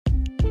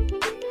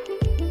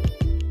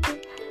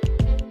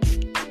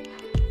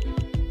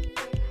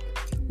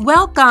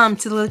Welcome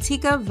to the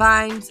Latika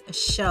Vines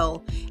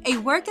Show, a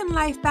work and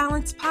life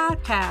balance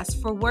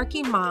podcast for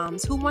working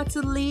moms who want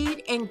to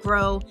lead and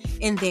grow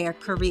in their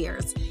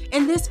careers.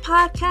 In this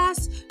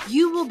podcast,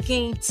 you will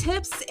gain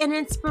tips and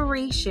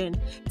inspiration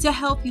to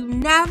help you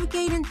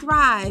navigate and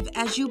thrive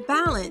as you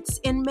balance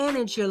and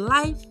manage your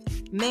life,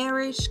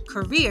 marriage,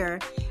 career,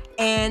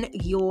 and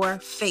your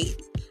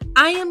faith.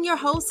 I am your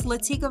host,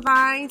 Latika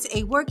Vines,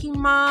 a working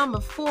mom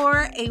of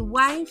four, a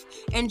wife,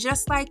 and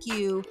just like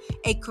you,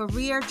 a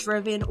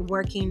career-driven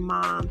working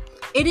mom.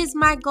 It is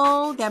my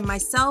goal that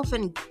myself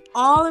and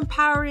all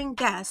empowering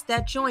guests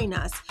that join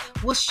us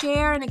will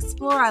share and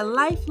explore our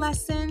life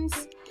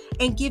lessons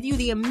and give you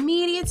the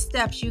immediate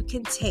steps you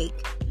can take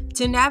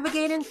to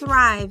navigate and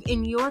thrive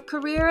in your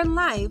career and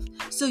life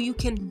so you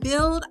can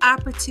build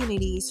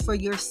opportunities for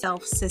your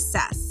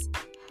self-success.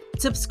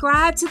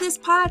 Subscribe to this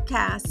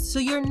podcast so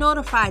you're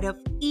notified of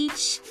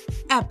each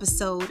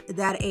episode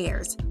that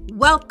airs.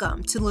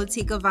 Welcome to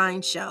Latika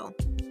Vine Show.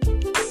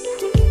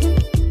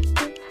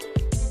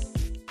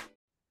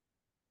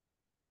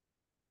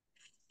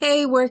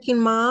 Hey, working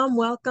mom.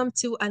 Welcome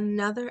to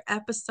another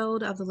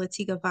episode of the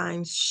Latika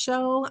Vine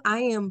Show.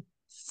 I am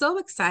so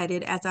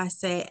excited, as I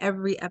say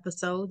every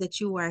episode, that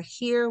you are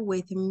here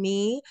with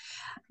me.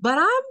 But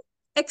I'm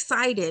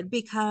excited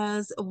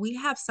because we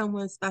have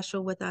someone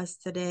special with us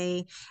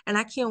today, and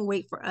I can't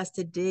wait for us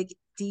to dig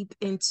deep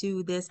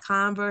into this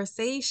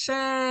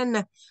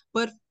conversation.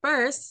 But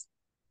first,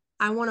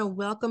 I want to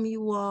welcome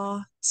you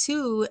all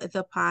to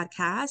the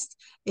podcast.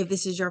 If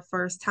this is your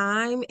first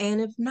time,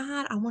 and if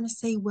not, I want to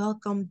say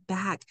welcome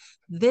back.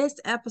 This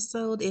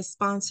episode is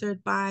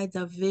sponsored by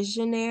The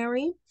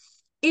Visionary.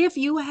 If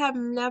you have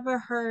never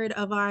heard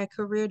of our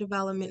career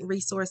development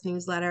resource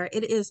newsletter,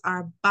 it is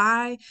our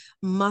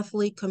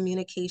bi-monthly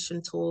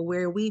communication tool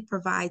where we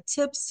provide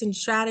tips and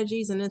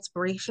strategies and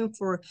inspiration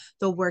for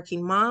the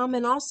working mom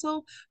and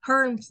also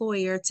her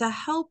employer to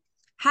help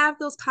have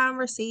those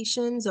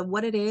conversations of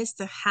what it is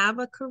to have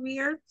a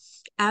career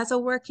as a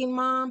working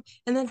mom,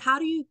 and then how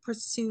do you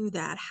pursue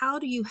that? How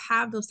do you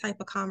have those type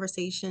of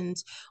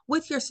conversations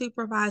with your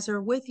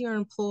supervisor, with your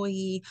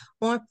employee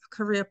on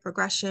career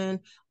progression,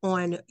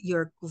 on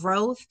your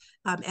growth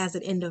as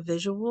an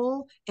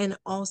individual, and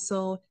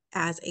also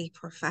as a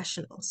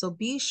professional. So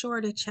be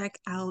sure to check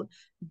out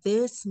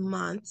this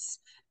month's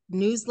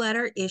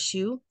newsletter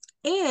issue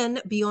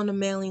and be on the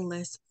mailing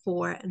list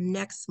for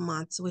next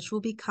month's, which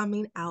will be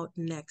coming out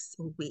next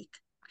week.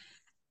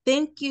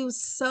 Thank you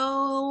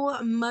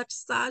so much,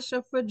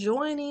 Sasha, for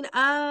joining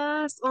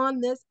us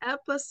on this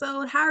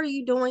episode. How are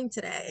you doing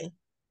today?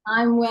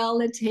 I'm well,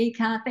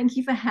 Latika. Thank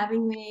you for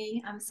having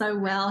me. I'm so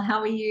well. How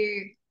are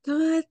you?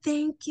 Good,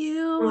 thank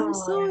you. I'm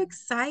so Good.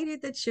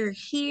 excited that you're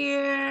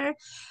here.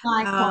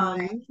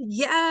 Likewise.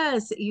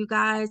 Yes, you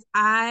guys,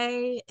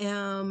 I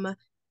am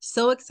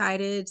so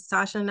excited.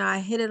 Sasha and I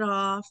hit it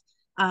off.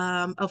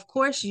 Of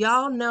course,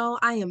 y'all know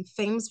I am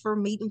famous for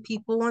meeting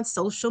people on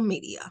social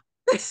media.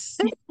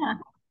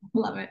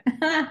 Love it.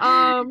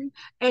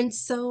 And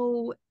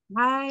so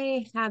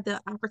I had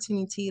the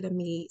opportunity to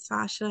meet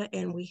Sasha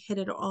and we hit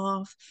it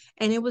off.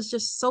 And it was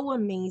just so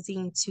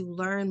amazing to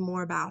learn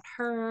more about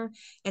her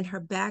and her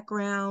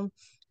background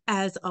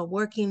as a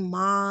working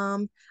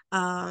mom,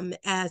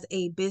 as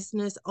a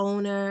business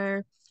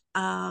owner.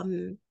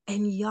 And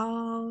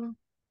y'all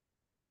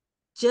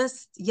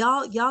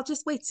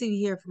just wait to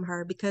hear from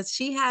her because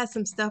she has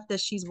some stuff that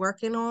she's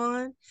working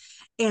on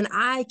and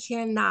I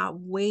cannot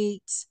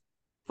wait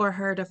for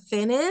her to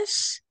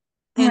finish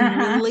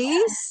and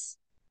release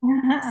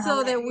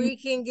so that Amazing. we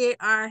can get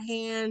our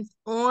hands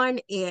on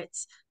it.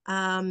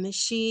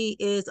 She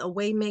is a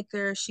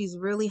waymaker. She's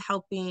really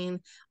helping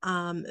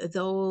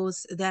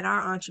those that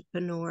are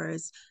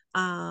entrepreneurs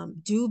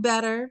do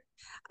better.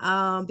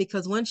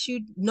 Because once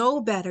you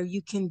know better,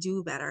 you can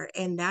do better.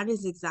 And that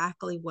is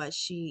exactly what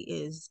she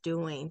is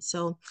doing.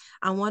 So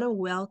I want to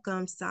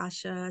welcome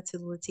Sasha to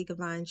the Latika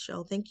Vine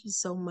Show. Thank you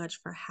so much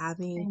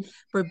Thank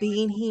for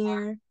being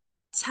here.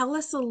 Tell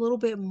us a little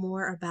bit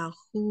more about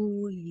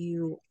who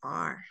you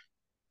are.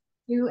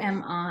 you. Who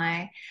am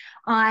I?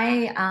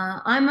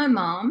 I'm a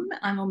mum.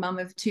 I'm a mum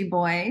of two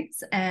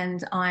boys,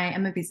 and I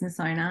am a business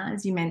owner,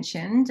 as you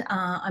mentioned.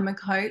 I'm a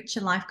coach,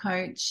 a life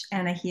coach,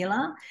 and a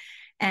healer.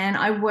 And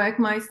I work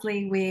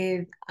mostly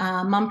with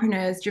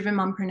mumpreneurs, driven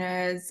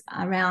mumpreneurs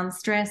around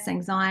stress,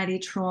 anxiety,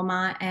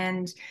 trauma,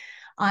 and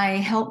I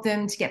help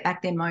them to get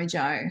back their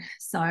mojo.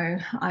 So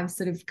I've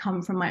sort of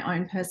come from my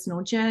own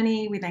personal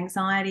journey with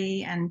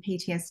anxiety and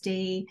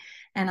PTSD.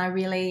 And I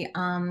really,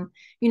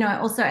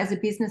 also as a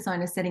business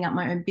owner, setting up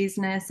my own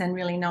business and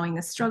really knowing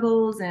the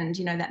struggles and,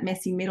 that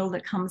messy middle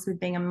that comes with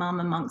being a mum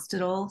amongst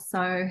it all.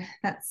 So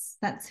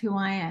that's who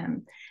I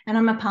am. And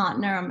I'm a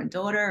partner, I'm a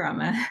daughter,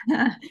 I'm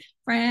a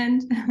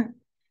friend.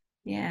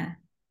 Yeah.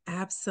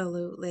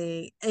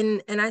 Absolutely.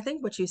 And I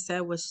think what you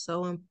said was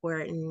so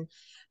important.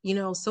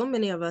 So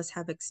many of us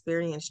have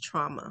experienced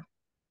trauma,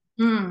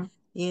 Mm,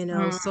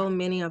 mm, so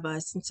many of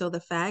us. And so the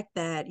fact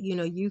that,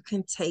 you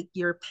can take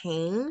your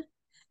pain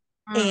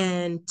mm.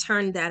 and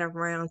turn that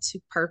around to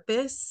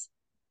purpose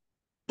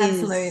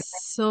is Absolutely.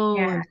 so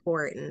Yeah.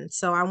 important.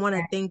 So I want to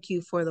Yeah. thank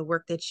you for the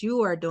work that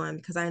you are doing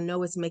because I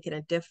know it's making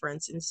a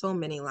difference in so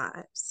many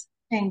lives.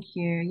 Thank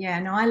you. Yeah,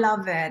 no, I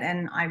love it.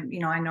 And I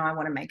know I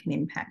want to make an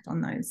impact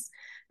on those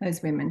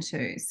women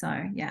too.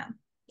 So yeah.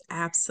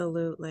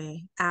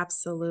 Absolutely.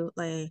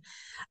 Absolutely.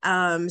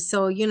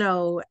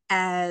 So,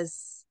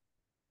 as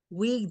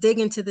we dig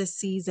into this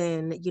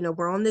season,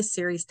 we're on this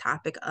series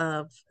topic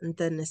of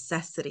the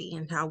necessity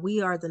and how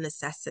we are the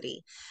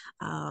necessity.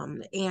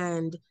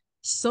 And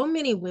so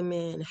many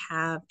women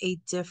have a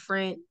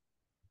different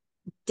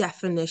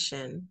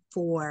definition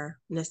for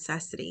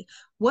necessity.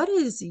 What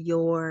is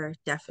your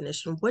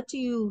definition? What do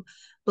you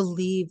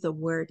believe the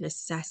word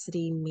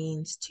necessity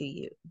means to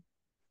you?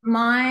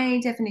 My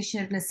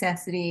definition of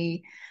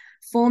necessity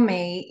for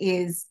me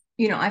is,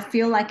 I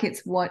feel like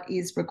it's what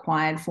is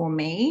required for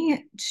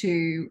me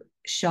to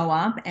show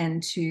up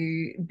and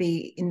to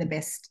be in the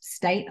best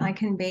state I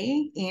can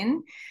be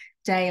in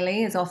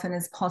daily as often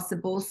as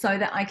possible so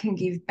that I can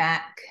give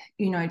back,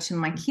 to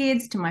my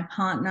kids, to my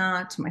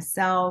partner, to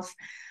myself,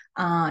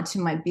 to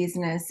my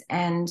business.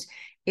 And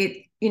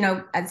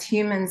as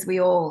humans, we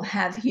all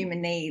have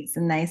human needs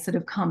and they sort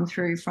of come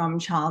through from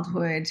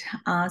childhood.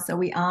 So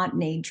we are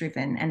need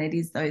driven and it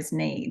is those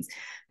needs,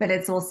 but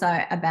it's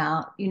also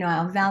about,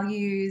 our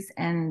values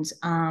and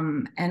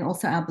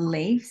also our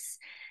beliefs.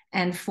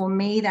 And for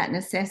me, that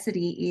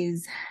necessity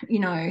is,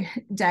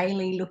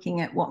 daily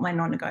looking at what my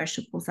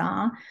non-negotiables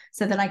are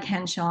so that I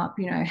can show up,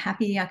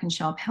 happy, I can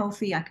show up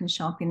healthy, I can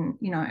show up in,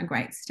 a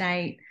great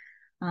state.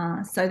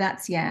 So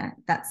that's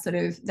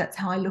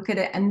how I look at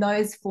it. And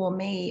those for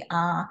me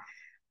are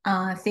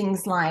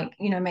things like,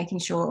 making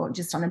sure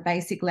just on a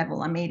basic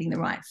level, I'm eating the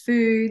right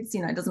foods.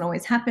 It doesn't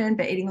always happen,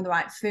 but eating the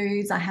right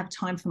foods. I have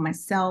time for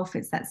myself.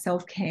 It's that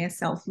self-care,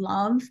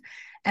 self-love,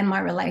 and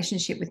my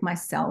relationship with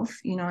myself,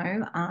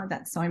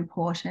 that's so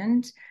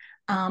important.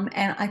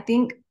 And I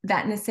think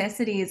that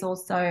necessity is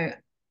also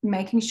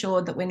making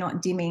sure that we're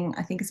not dimming,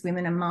 I think as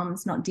women and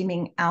mums, not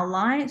dimming our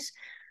light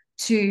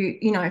to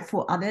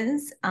for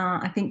others.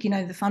 I think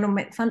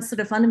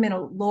the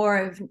fundamental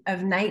law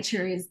of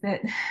nature is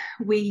that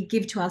we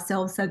give to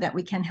ourselves so that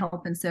we can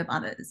help and serve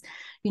others.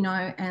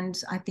 And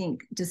I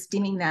think just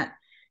dimming that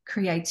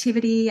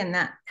creativity and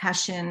that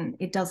passion,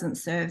 it doesn't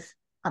serve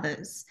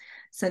others.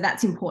 So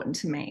that's important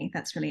to me.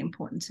 That's really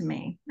important to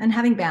me. And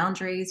having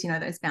boundaries,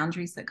 those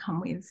boundaries that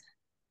come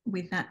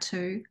with that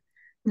too,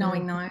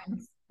 knowing Mhm.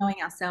 those,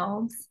 knowing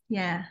ourselves.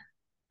 Yeah,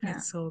 yeah.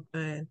 That's so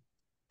good.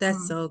 That's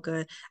Mm. so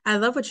good. I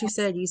love what you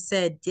said. You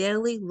said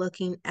daily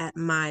looking at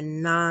my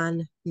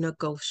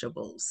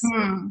non-negotiables.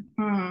 Mm,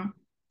 mm,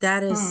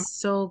 That is mm.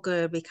 so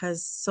good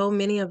because so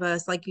many of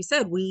us, like you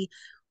said,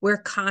 we're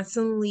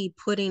constantly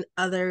putting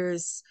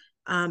others'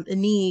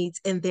 needs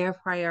and their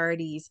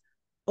priorities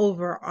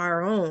over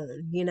our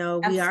own. We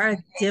are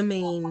Absolutely.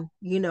 dimming, our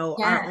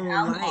Yeah, own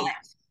our light. light.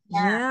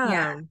 Yeah, yeah,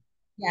 Yeah.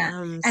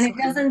 yeah. And So it I love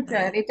doesn't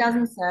that. serve. It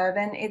doesn't serve.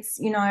 And it's,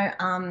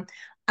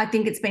 I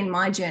think it's been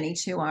my journey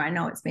too, or I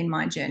know it's been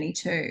my journey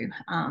too.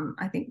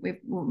 I think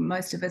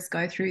most of us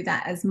go through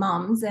that as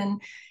mums,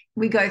 and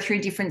we go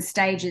through different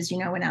stages.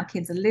 When our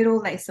kids are little,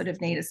 they sort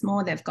of need us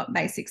more. They've got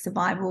basic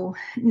survival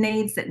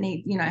needs that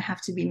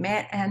have to be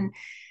met. And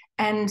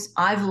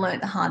I've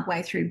learned the hard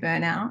way through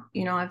burnout.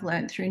 I've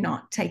learned through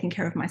not taking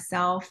care of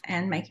myself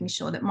and making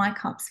sure that my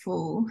cup's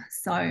full.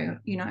 So,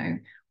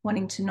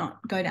 wanting to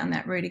not go down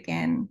that route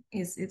again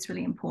it's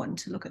really important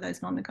to look at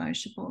those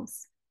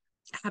non-negotiables.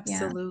 Yeah.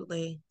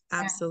 Absolutely.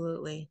 Yeah.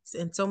 Absolutely.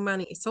 And so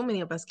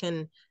many of us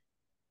can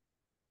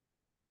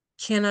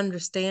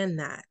understand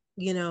that,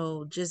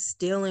 just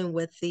dealing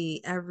with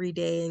the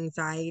everyday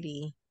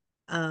anxiety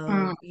of,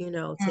 Mm,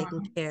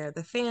 taking mm, care of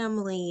the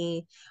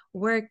family,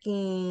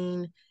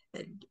 working,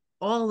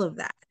 all of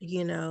that,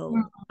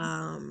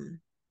 mm.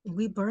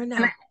 we burn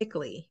And out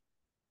quickly.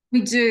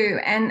 we do.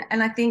 And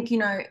I think,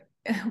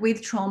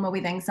 with trauma,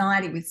 with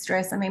anxiety, with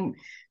stress, I mean,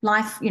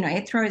 life,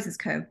 it throws us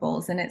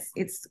curveballs and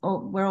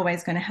we're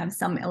always going to have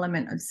some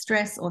element of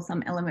stress or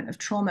some element of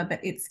trauma, but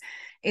it's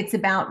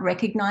about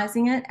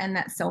recognizing it and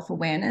that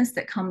self-awareness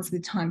that comes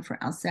with time for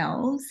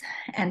ourselves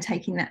and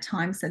taking that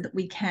time so that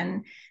we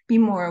can be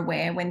more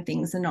aware when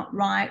things are not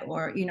right,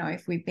 or,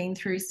 if we've been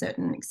through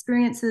certain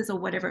experiences or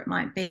whatever it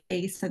might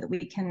be, so that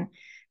we can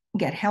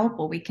get help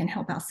or we can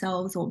help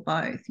ourselves or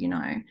both.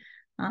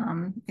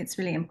 It's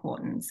really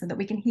important so that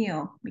we can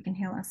heal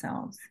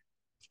ourselves.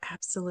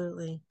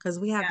 Absolutely. Because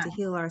we have to Yeah,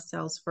 heal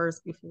ourselves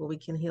first before we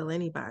can heal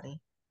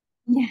anybody.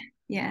 yeah,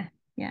 yeah,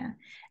 yeah.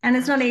 And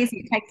it's not easy.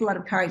 Absolutely. It takes a lot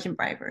of courage and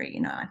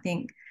bravery, I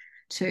think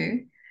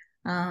too.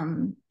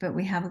 But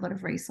we have a lot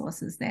of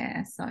resources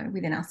there, so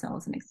within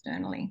ourselves and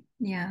externally.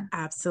 Yeah,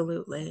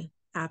 Absolutely.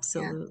 yeah.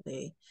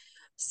 Absolutely.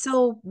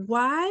 So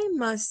why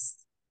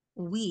must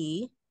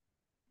we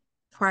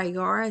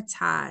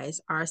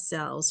prioritize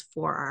ourselves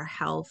for our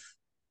health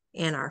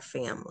and our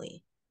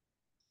family?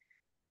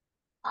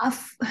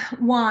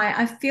 Why?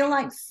 I feel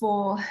like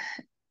for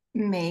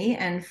me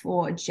and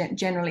for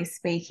generally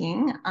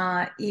speaking,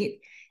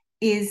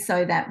 is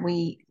so that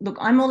we look,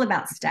 I'm all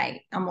about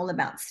state. I'm all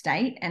about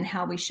state and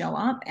how we show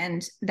up.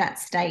 And that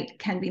state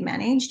can be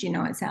managed. You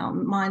know, it's our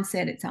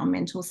mindset, it's our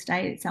mental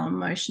state, it's our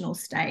emotional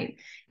state,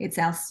 it's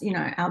our, you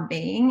know, our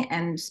being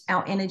and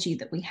our energy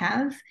that we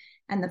have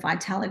and the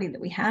vitality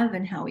that we have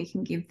and how we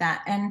can give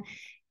that. And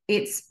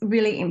it's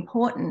really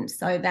important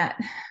so that,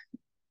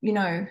 you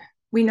know,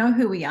 we know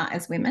who we are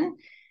as women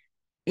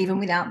even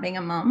without being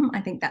a mum. I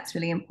think that's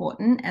really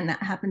important. And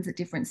that happens at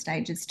different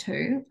stages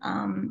too.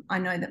 I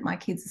know that my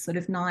kids are sort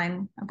of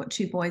 9. I've got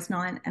 2 boys,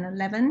 9 and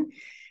 11.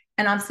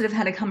 And I've sort of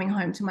had a coming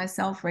home to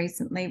myself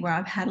recently where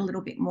I've had a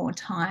little bit more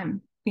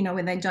time, you know,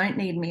 where they don't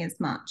need me as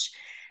much.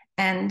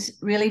 And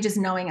really just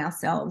knowing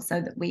ourselves so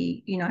that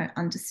we, you know,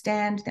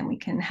 understand, then we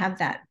can have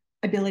that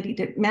ability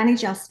to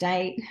manage our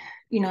state,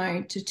 you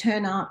know, to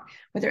turn up,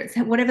 whether it's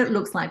whatever it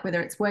looks like, whether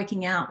it's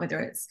working out, whether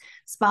it's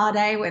spa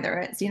day, whether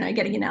it's, you know,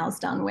 getting your nails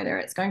done, whether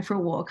it's going for a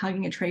walk,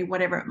 hugging a tree,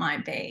 whatever it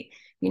might be,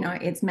 you know,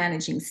 it's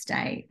managing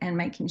state and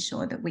making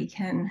sure that we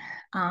can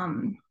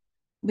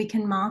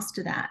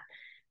master that,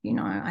 you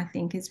know, I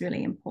think is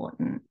really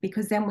important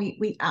because then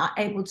we are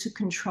able to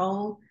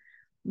control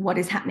what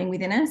is happening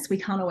within us. We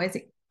can't always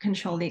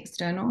control the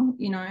external,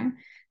 you know,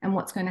 and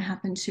what's going to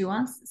happen to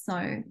us.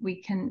 So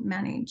we can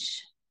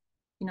manage,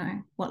 you know,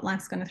 what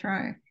life's going to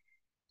throw.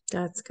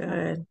 That's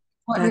good.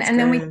 And, That's and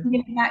then we can good.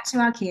 give it back to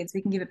our kids.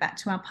 We can give it back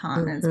to our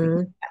partners. We can give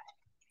Mm-hmm. it back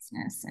to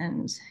business.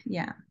 And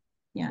yeah,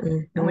 yeah.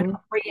 And we're Mm-hmm.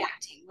 not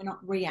reacting. We're not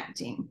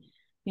reacting.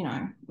 You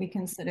know, we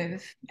can sort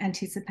of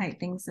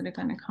anticipate things that are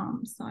going to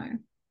come. So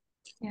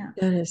yeah.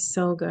 That is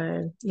so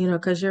good. You know,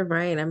 because you're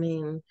right. I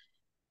mean,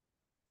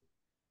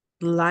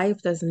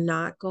 life does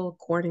not go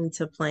according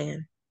to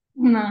plan.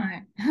 No.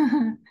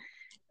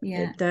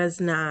 Yeah. It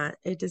does not.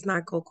 It does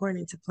not go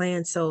according to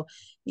plan. So,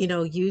 you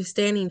know, you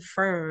standing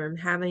firm,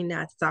 having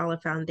that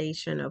solid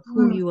foundation of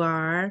who Mm, you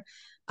are,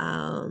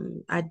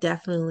 I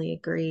definitely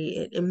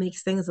agree. It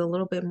makes things a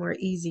little bit more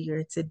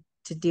easier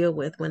to deal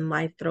with when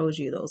life throws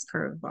you those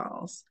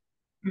curveballs.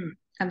 mm,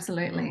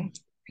 absolutely. Mm,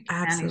 We can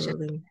manage it.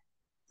 absolutely.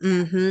 Yeah.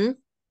 Mm-hmm.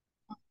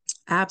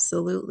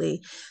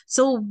 Absolutely.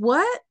 So,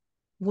 what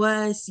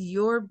was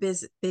your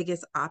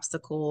biggest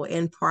obstacle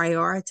in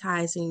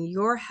prioritizing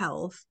your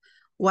health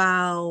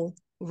while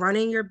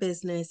running your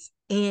business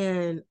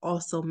and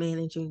also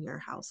managing your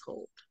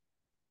household?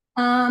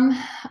 Um,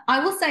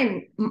 I will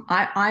say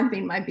I've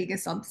been my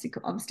biggest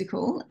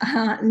obstacle.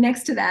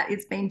 Next to that,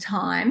 it's been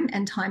time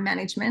and time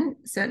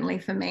management, certainly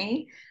for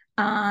me.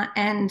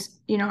 And,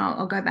 you know,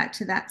 I'll go back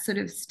to that sort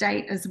of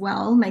state as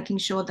well, making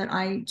sure that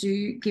I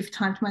do give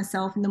time to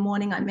myself in the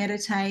morning. I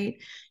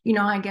meditate, you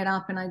know, I get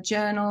up and I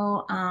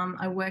journal.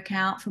 I work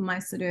out for my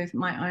sort of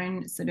my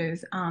own sort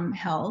of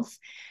health,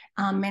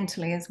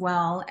 mentally as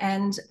well.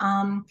 And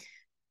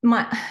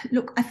my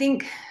look, I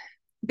think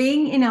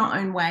being in our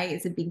own way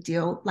is a big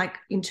deal, like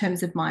in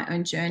terms of my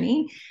own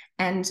journey.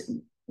 And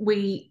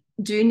we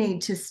do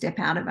need to step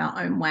out of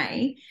our own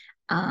way.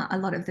 A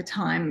lot of the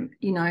time,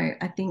 you know,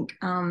 I think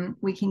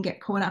we can get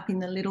caught up in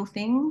the little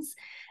things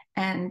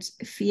and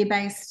fear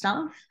based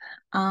stuff.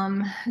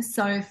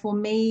 So for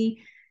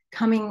me,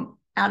 stepping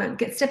out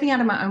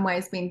of my own way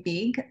has been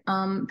big.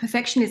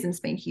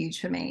 Perfectionism's been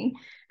huge for me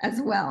as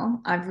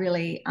well. I've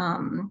really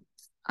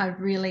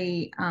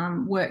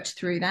worked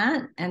through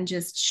that and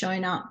just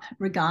shown up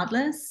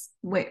regardless,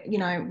 you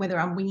know, whether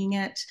I'm winging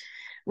it,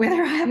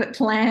 whether I have it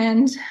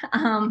planned,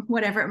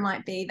 whatever it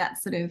might be.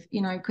 That's sort of,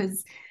 you know,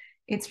 because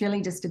it's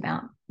really just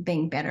about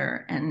being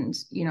better and,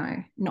 you know,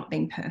 not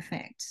being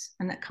perfect.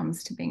 And that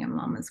comes to being a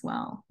mum as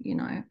well, you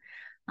know.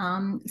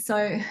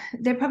 So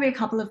there are probably a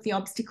couple of the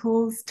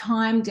obstacles.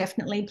 Time,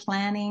 definitely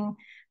planning,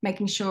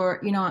 making sure,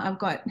 you know, I've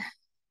got,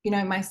 you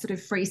know, my sort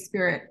of free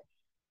spirit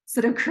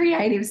sort of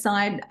creative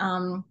side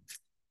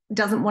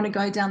doesn't want to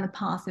go down the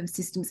path of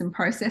systems and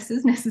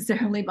processes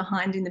necessarily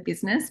behind in the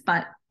business,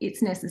 but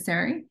it's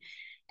necessary.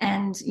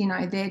 And, you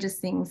know, they're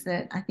just things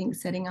that I think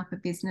setting up a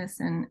business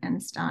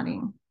and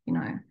starting, you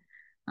know,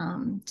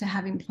 to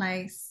have in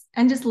place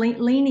and just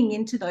leaning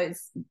into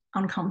those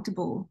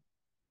uncomfortable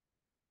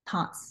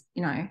parts,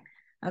 you know,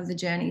 of the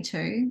journey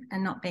too,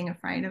 and not being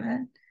afraid of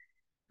it.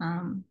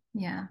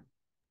 Yeah.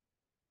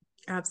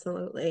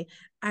 Absolutely.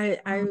 I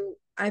I Mm.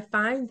 I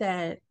find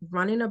that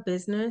running a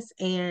business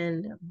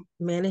and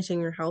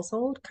managing your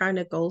household kind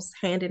of goes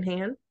hand in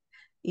hand,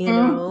 you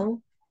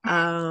Mm.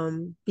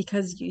 know,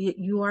 because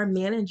you are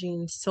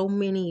managing so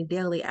many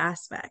daily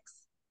aspects.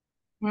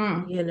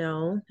 Mm. You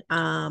know,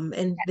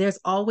 and there's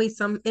always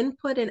some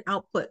input and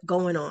output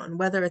going on,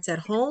 whether it's at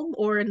home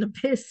or in the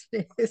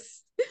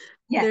business.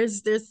 Yeah.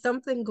 There's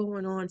something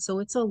going on, so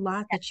it's a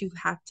lot that you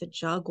have to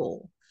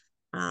juggle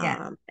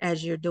Yeah.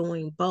 as you're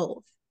doing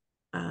both.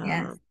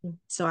 Yes. Um,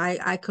 so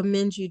I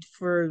commend you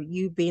for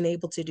you being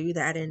able to do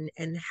that and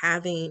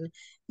having,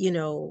 you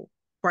know,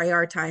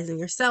 prioritizing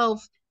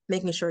yourself,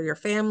 making sure your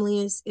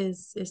family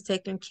is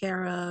taken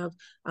care of.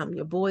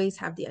 Your boys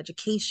have the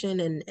education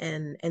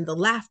and the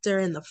laughter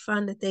and the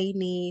fun that they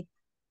need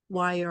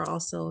while you're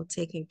also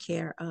taking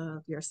care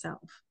of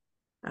yourself.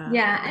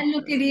 Yeah, and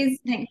look, it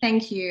So, is.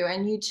 Thank you,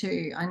 and you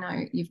too. I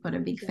know you've got a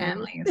big mhm.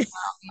 family as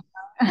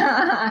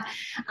well.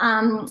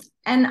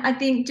 And I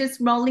think just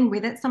rolling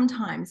with it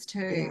sometimes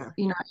too.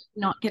 Yeah,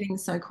 Not getting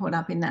so caught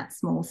up in that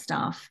small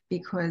stuff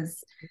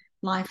because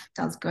life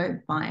does go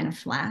by in a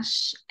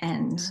flash. it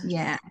And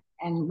yeah, does.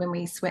 and when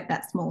we sweat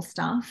that small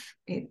stuff,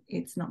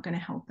 it's not going to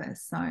help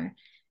us. So,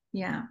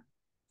 yeah.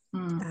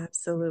 Mm.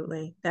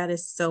 Absolutely. That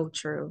is so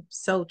true.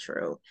 So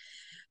true.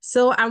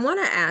 So I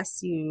want to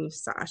ask you,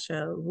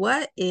 Sasha,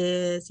 what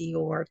is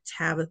your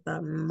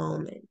Tabitha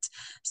moment?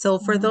 So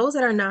for Mm. those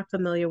that are not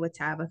familiar with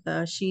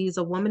Tabitha, she's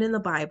a woman in the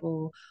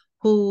Bible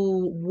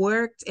who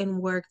worked and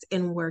worked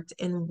and worked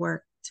and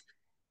worked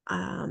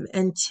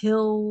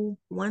until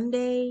one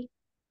day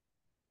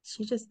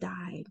she just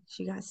died.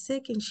 She got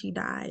sick and she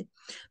died.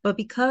 But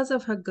because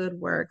of her good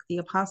work, the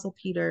Apostle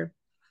Peter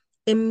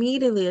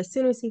immediately, as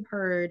soon as he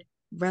heard,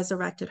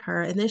 resurrected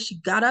her. And then she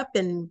got up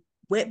and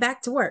went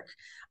back to work.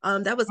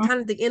 That was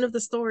kind of the end of the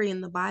story in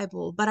the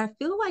Bible. But I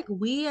feel like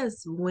we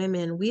as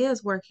women, we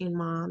as working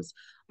moms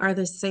are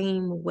the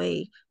same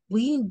way.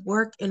 We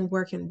work and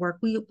work and work.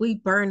 We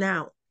burn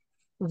out.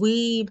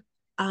 We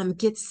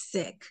get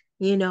sick.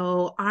 You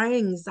know, our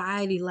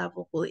anxiety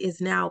level is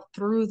now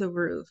through the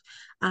roof.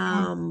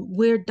 Mm.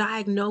 We're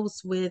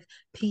diagnosed with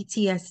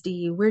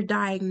PTSD. We're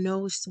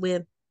diagnosed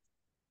with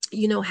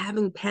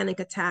having panic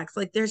attacks.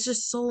 Like there's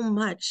just so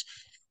much,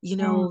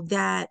 Mm.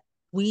 that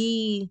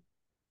we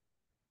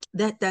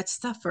that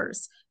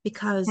suffers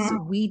because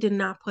Mm. we did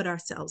not put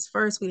ourselves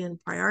first. We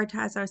didn't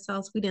prioritize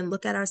ourselves. We didn't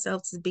look at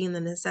ourselves as being the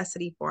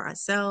necessity for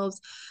ourselves.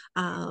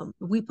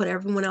 We put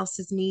everyone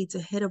else's needs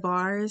ahead of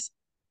ours,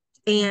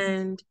 Mm.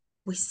 and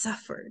we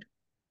suffered.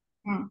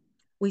 Mm.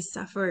 We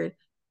suffered.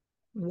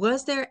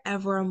 Was there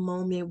ever a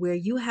moment where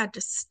you had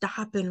to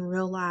stop and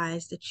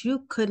realize that you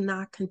could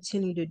not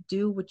continue to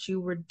do what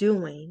you were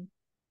doing,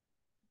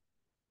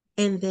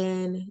 and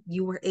then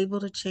you were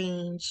able to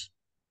change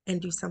and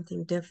do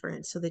something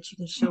different so that you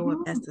can show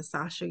up as Mm. the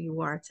Sasha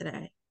you are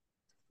today?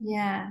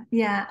 Yeah,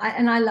 yeah.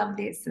 And I love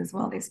this as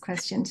well, this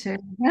question too.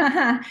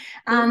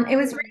 Thank It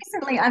was you.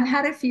 recently, I've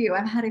had a few,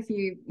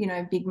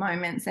 big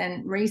moments.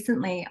 And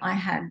recently I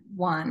had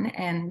one,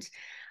 and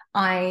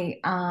I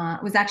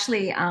was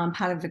actually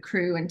part of the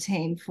crew and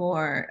team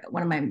for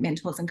one of my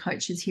mentors and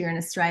coaches here in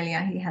Australia.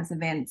 He has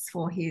events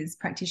for his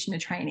practitioner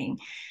training.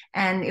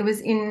 And it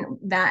was in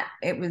that,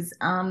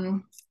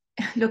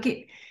 look,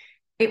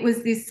 it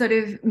was this sort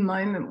of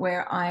moment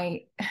where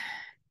I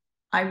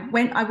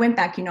went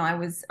back, I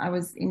was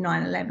in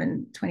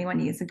 9/11 21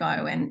 years ago.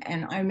 And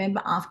I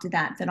remember after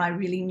that I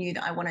really knew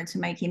that I wanted to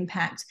make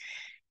impact.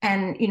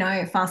 And,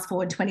 fast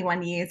forward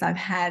 21 years, I've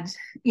had,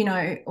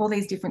 all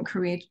these different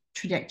career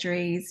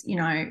trajectories,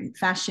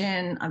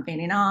 fashion, I've been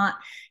in art,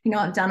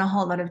 I've done a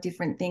whole lot of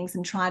different things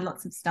and tried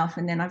lots of stuff.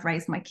 And then I've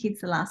raised my kids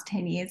the last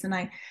 10 years. And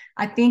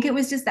I think it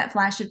was just that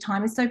flash of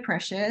time is so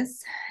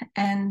precious.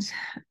 And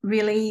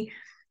really,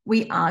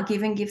 we are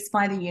given gifts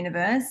by the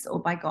universe or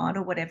by God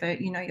or whatever,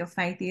 your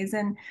faith is.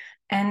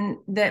 And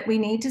that we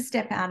need to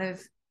step out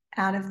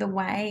of the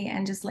way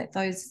and just let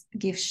those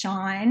gifts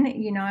shine,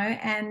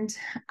 and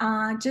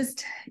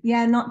just,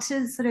 yeah, not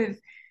to sort of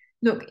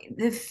look,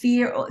 the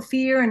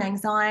fear and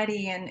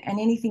anxiety and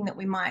anything that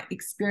we might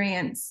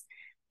experience,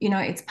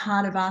 it's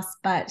part of us,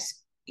 but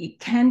it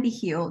can be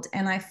healed.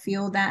 And I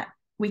feel that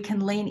we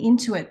can lean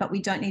into it, but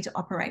we don't need to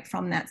operate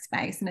from that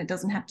space. And it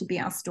doesn't have to be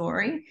our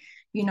story,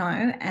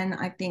 and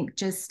I think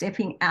just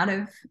stepping out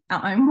of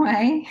our own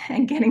way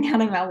and getting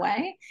out of our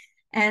way,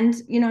 and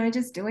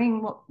just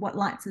doing what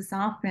lights us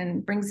up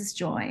and brings us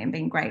joy and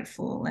being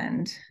grateful.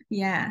 And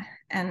yeah,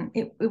 and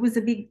it was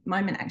a big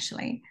moment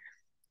actually.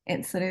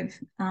 It's sort of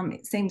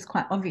it seems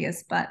quite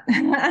obvious, but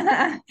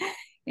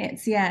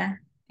it's, yeah,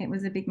 it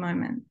was a big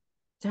moment.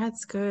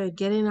 That's good.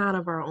 Getting out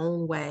of our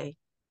own way.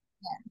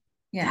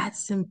 Yeah.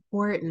 That's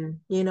important,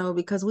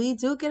 because we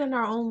do get in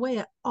our own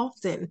way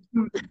often.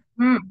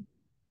 Mm.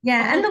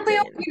 Yeah, and look,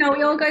 Often.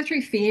 we all go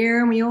through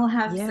fear, and we all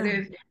have sort Yeah,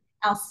 of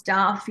our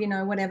stuff,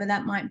 whatever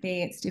that might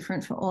be. It's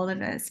different for all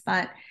of us,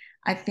 but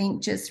I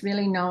think just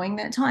really knowing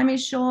that time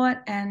is short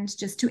and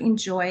just to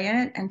enjoy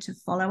it and to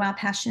follow our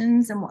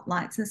passions and what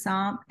lights us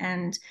up,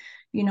 and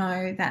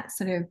that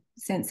sort of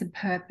sense of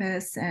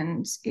purpose.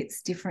 And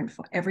it's different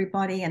for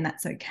everybody, and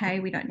that's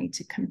okay. We don't need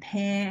to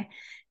compare.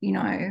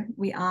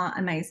 We are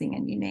amazing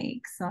and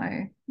unique. So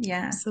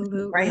yeah, just embrace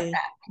absolutely.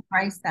 that.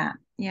 Embrace that.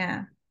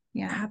 Yeah,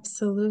 yeah.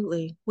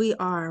 Absolutely. We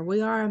are.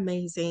 We are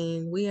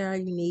amazing. We are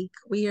unique.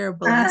 We are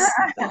blessed.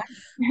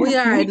 We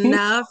are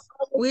enough.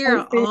 We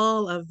are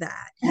all of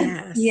that.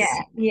 Yes.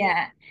 Yeah,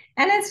 yeah.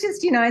 And it's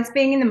just, it's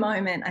being in the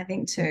moment, I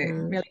think, too,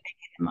 Mhm. really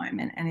being in the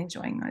moment and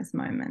enjoying those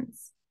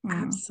moments.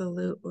 Mm.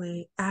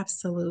 Absolutely.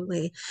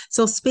 Absolutely.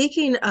 So,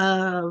 speaking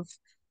of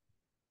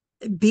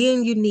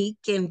being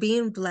unique and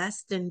being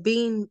blessed and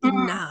being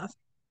Mm. enough,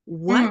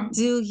 what Mm.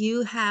 do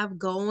you have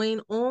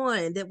going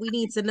on that we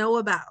need to know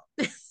about?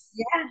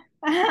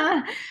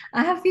 Yeah.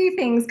 I have a few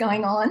things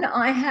going on.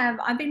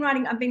 I've been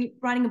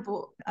writing a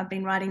book. I've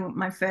been writing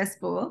my first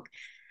book.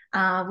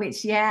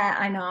 which, yeah,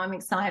 I know I'm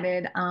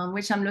excited,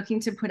 which I'm looking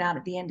to put out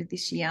at the end of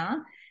this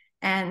year.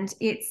 And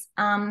it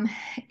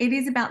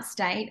is about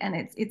state,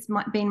 and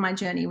been my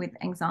journey with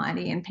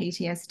anxiety and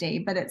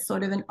PTSD, but it's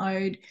sort of an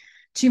ode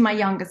to my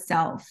younger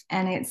self.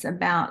 And it's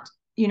about,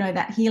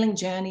 that healing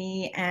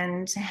journey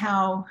and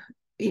how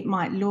it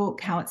might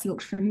look, how it's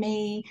looked for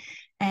me,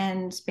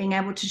 and being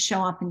able to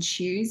show up and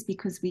choose,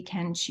 because we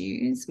can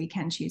choose. We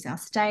can choose our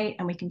state,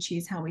 and we can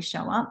choose how we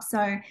show up.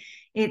 So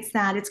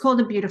it's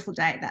called A Beautiful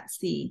Day. That's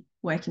the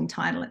working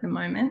title at the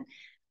moment.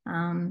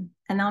 And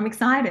I'm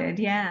excited.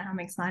 Yeah, I'm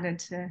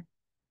excited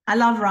I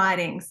love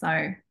writing.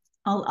 So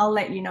I'll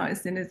let you know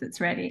as soon as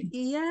it's ready.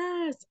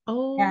 Yes. Yeah.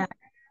 Oh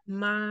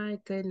my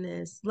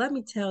goodness. Let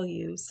me tell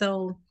you.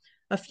 So,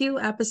 a few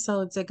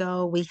episodes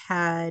ago, we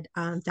had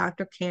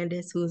Dr.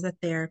 Candace, who's a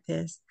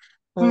therapist,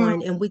 Mm,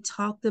 on, and we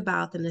talked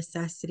about the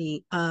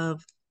necessity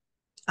of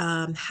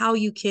how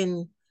you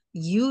can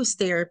use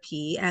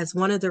therapy as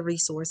one of the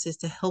resources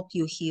to help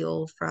you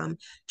heal from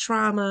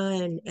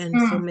trauma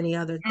and so mm, many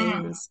other mm,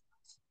 things.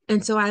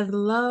 And so, I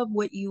love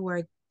what you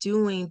are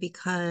doing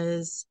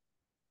because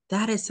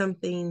that is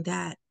something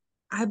that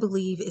I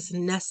believe is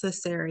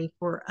necessary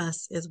for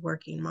us as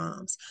working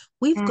moms.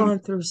 We've mm. gone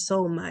through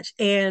so much.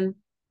 And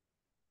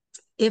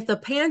if the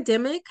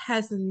pandemic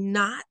has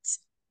not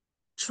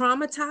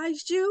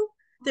traumatized you,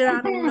 then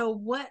I don't know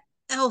what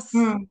else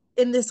Mm,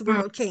 in this mm,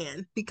 world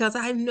can, because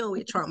I know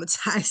it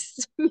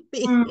traumatized me.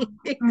 mm,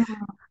 mm,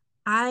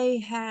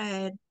 I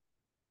had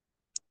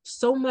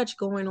so much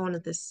going on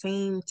at the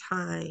same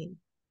time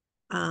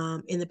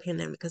in the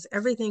pandemic because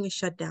everything is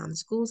shut down. The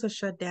schools are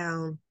shut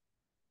down.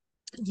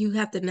 You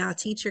have to now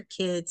teach your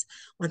kids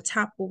on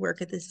top of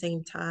work at the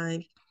same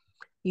time.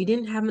 You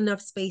didn't have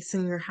enough space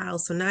in your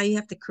house, so now you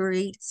have to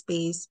create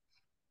space.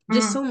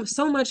 Just mm,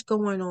 so much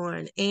going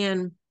on,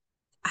 and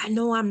I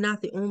know I'm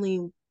not the only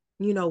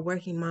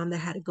working mom that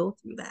had to go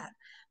through that,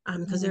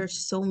 because mm.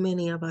 there's so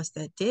many of us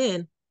that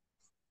did.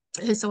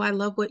 And so I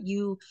love what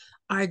you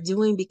are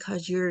doing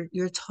because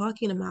you're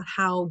talking about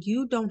how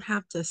you don't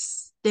have to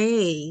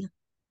stay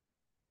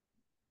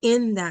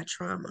in that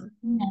trauma.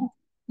 No,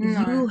 You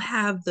no.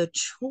 have the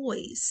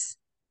choice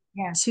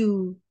Yes.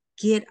 to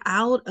get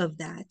out of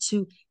that,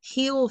 to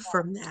heal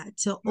from that,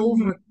 to Mhm.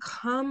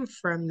 overcome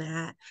from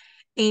that,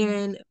 Mm.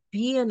 and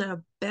be in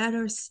a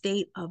better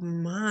state of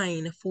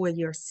mind for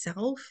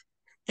yourself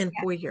and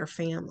Yeah, for your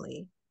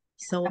family.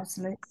 So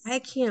absolutely. I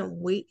can't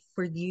wait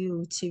for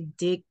you to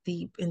dig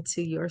deep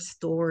into your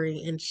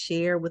story and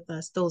share with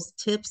us those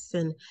tips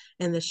and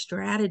the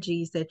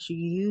strategies that you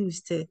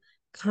use to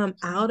come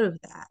out of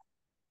that.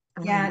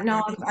 Yeah, no, I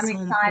I'm, think it's I'm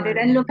so excited.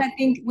 And important. look, I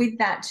think with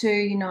that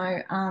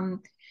too,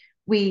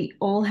 we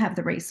all have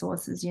the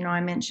resources,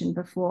 I mentioned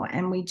before,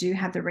 and we do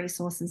have the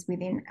resources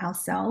within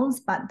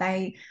ourselves, but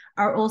they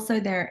are also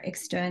there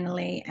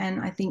externally.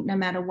 And I think no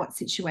matter what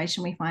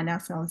situation we find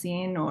ourselves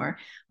in, or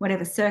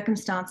whatever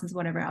circumstances,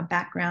 whatever our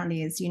background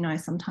is,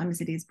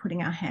 sometimes it is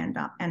putting our hand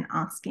up and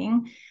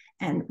asking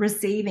and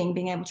receiving,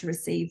 being able to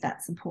receive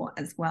that support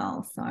as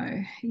well. So,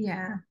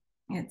 yeah,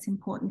 it's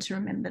important to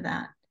remember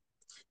that.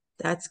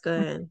 That's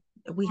good.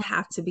 We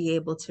have to be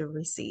able to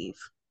receive,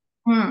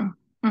 Mm,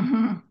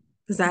 mhm.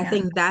 because I Yeah.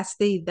 think that's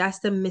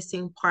the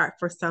missing part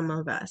for some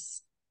of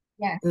us.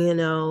 Yes.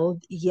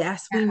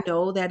 Yes, Yeah. we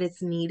know that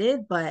it's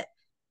needed, but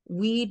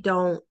we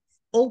don't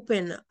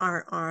open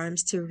our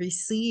arms to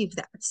receive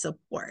that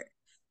support.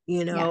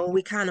 Yeah.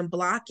 We kind of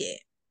block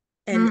it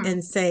and Mm,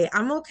 and say,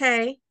 "I'm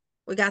okay.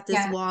 We got this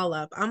yeah. wall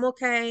up. I'm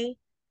okay.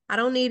 I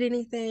don't need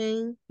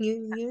anything.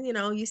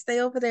 You stay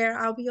over there.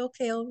 I'll be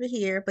okay over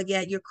here." But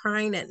yet you're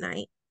crying at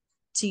night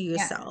to Yeah.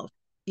 yourself.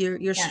 You're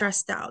Yeah.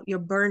 stressed out. You're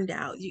burned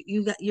out.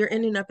 You're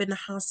ending up in the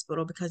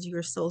hospital because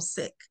you're so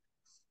sick.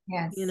 You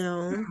Yes.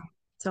 know.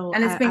 So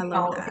And I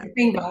love that. it's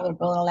being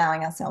vulnerable,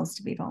 allowing ourselves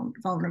to be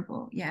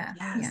vulnerable. Yeah.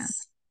 Yeah.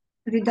 Yes,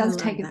 But it I does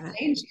love take a that.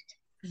 village.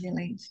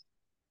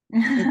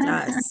 It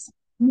does.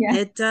 Yeah.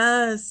 It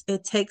does.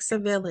 It takes a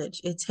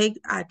village.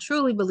 I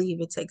truly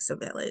believe it takes a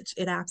village.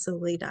 It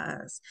absolutely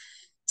does.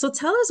 So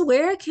tell us,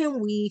 where can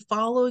we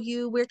follow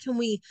you? Where can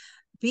we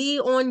be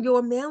on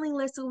your mailing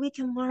list so we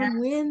can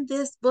learn when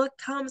this book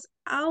comes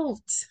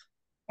out?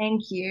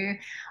 Thank you.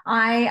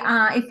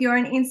 If you're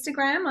on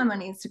Instagram, I'm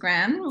on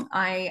Instagram.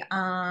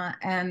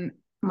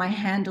 My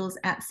handle's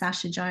at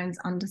Sasha Jones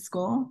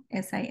underscore,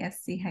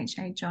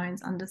 SASCHA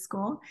Jones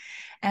underscore.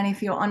 And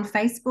if you're on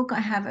Facebook, I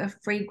have a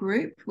free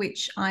group,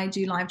 which I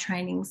do live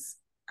trainings.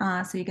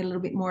 So you get a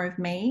little bit more of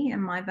me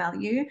and my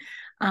value.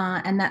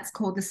 And that's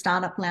called the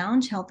Startup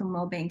Lounge, Health and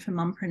Wellbeing for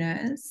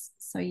Mompreneurs.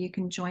 So you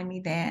can join me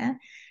there.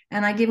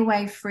 And I give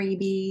away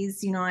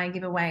freebies, I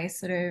give away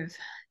sort of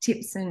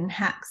tips and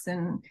hacks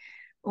and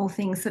all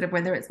things sort of,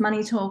 whether it's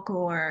money talk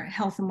or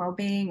health and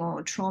well-being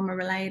or trauma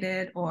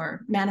related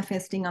or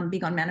manifesting. I'm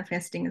big on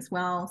manifesting as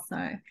well.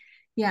 So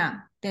yeah,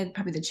 they're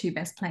probably the two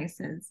best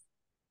places.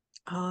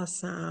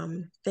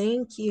 Awesome.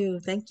 Thank you.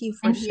 Thank you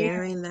for Thank you.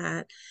 sharing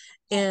that.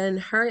 And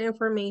her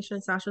information,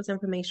 Sasha's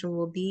information,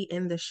 will be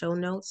in the show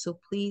notes. So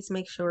please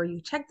make sure you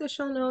check the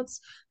show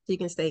notes so you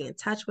can stay in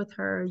touch with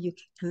her, you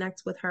can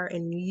connect with her,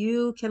 and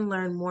you can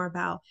learn more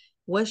about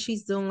what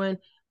she's doing,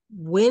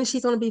 when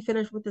she's going to be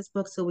finished with this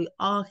book, so we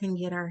all can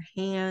get our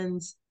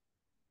hands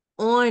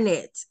on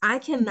it. I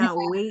cannot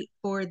wait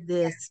for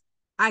this.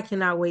 I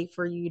cannot wait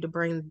for you to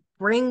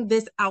bring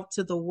this out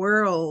to the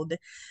world,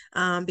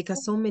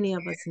 because so many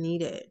of us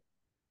need it.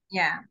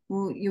 Yeah.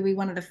 Well, you'll be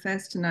one of the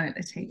first to know,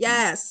 Latika.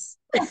 Yes.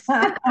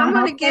 I'm I'll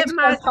gonna send get you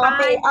my a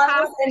copy. signed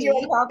I will send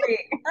you copy.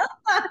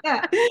 a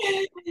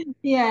copy.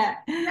 Yeah.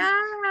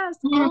 Yes.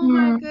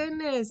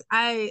 Mhm.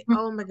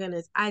 Oh my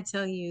goodness. I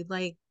tell you,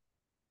 like,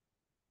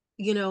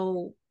 you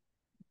know,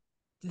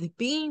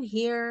 being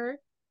here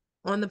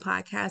on the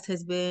podcast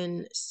has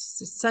been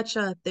such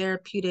a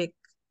therapeutic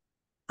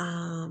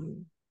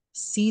um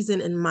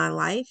season in my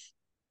life,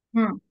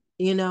 Mm,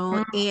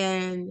 mm,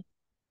 and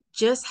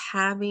just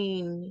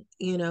having,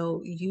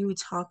 you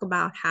talk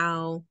about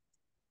how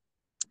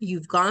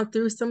you've gone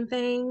through some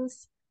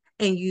things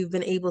and you've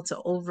been able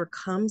to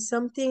overcome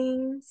some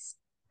things,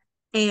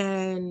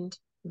 and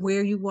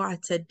where you are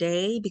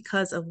today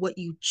because of what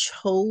you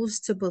chose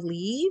to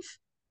believe.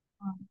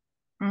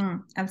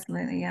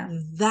 absolutely. Yeah.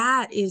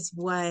 That is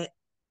what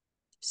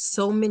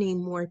so many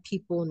more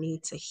people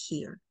need to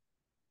hear.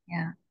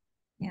 Yeah.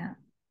 Yeah.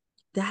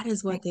 That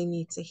is what Thank- they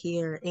need to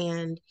hear.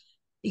 And,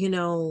 you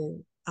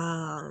know,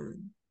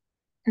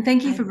 And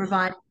thank you I, for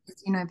providing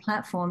this,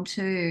 platform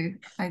too.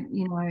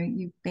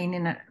 You've been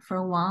in it for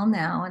a while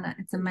now, and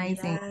it's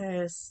amazing.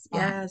 yes,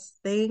 Yeah. yes,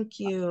 thank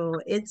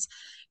you. It's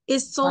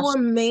so Gosh.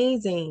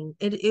 amazing.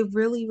 It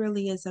really,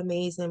 really is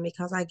amazing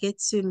because I get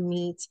to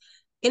meet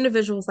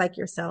individuals like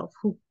yourself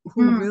who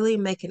Mm, really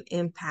make an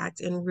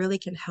impact and really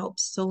can help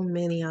so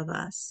many of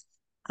us.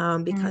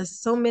 mm, Because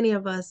so many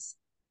of us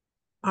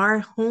are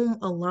home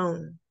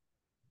alone.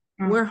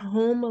 mm. We're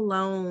home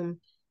alone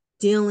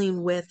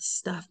dealing with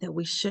stuff that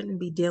we shouldn't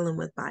be dealing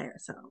with by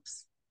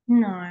ourselves,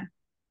 No,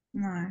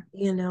 no.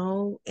 We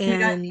don't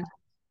and need to.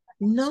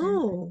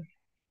 no,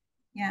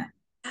 Yeah.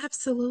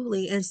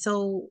 absolutely. And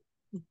so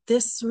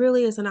this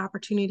really is an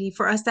opportunity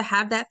for us to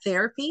have that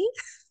therapy,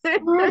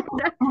 and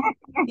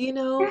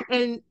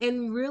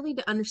really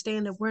to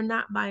understand that we're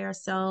not by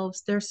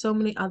ourselves. There's so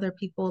many other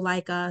people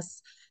like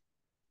us,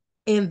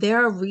 and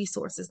there are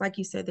resources. Like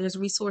you said, there's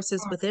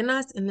resources within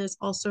us, and there's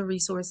also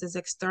resources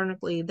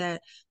externally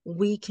that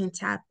we can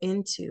tap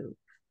into.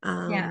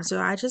 Yeah.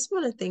 So I just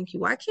want to thank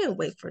you. I can't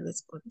wait for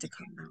this book to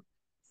come out.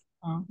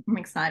 Oh, I'm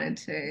excited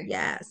too.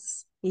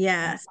 Yes,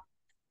 Yeah. yes. Yeah.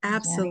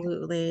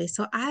 Absolutely.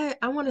 So I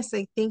want to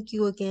say thank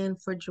you again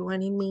for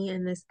joining me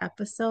in this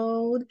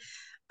episode.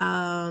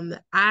 I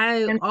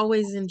And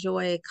always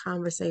enjoy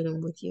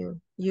conversating with you.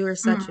 You are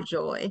such a mm,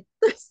 joy.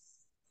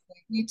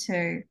 you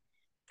too.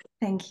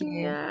 Thank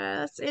you.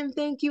 Yes, and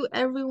thank you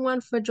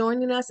everyone for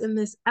joining us in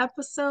this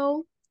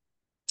episode.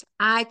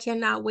 I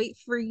cannot wait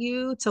for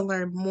you to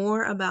learn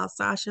more about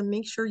Sasha.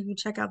 Make sure you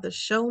check out the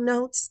show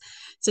notes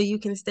so you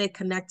can stay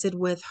connected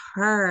with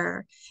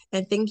her.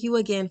 And thank you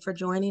again for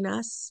joining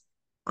us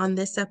on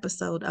this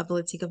episode of the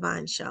Latika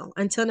Vine Show.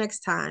 Until next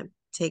time,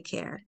 take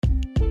care.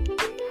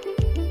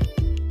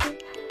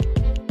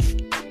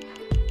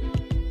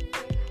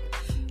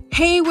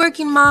 Hey,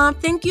 working mom,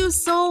 thank you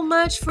so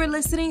much for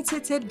listening to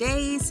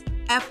today's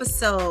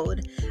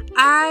episode.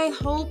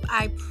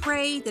 I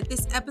pray that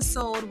this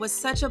episode was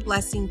such a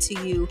blessing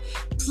to you.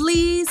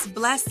 Please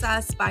bless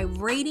us by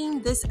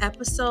rating this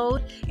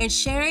episode and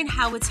sharing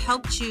how it's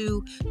helped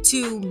you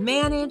to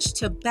manage,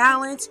 to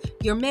balance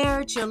your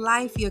marriage, your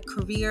life, your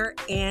career,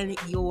 and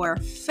your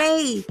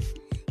faith.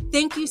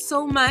 Thank you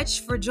so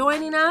much for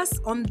joining us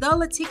on the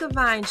Latika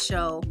Vine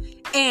Show.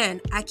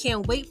 And I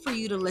can't wait for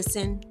you to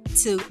listen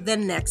to the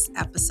next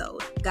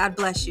episode. God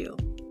bless you.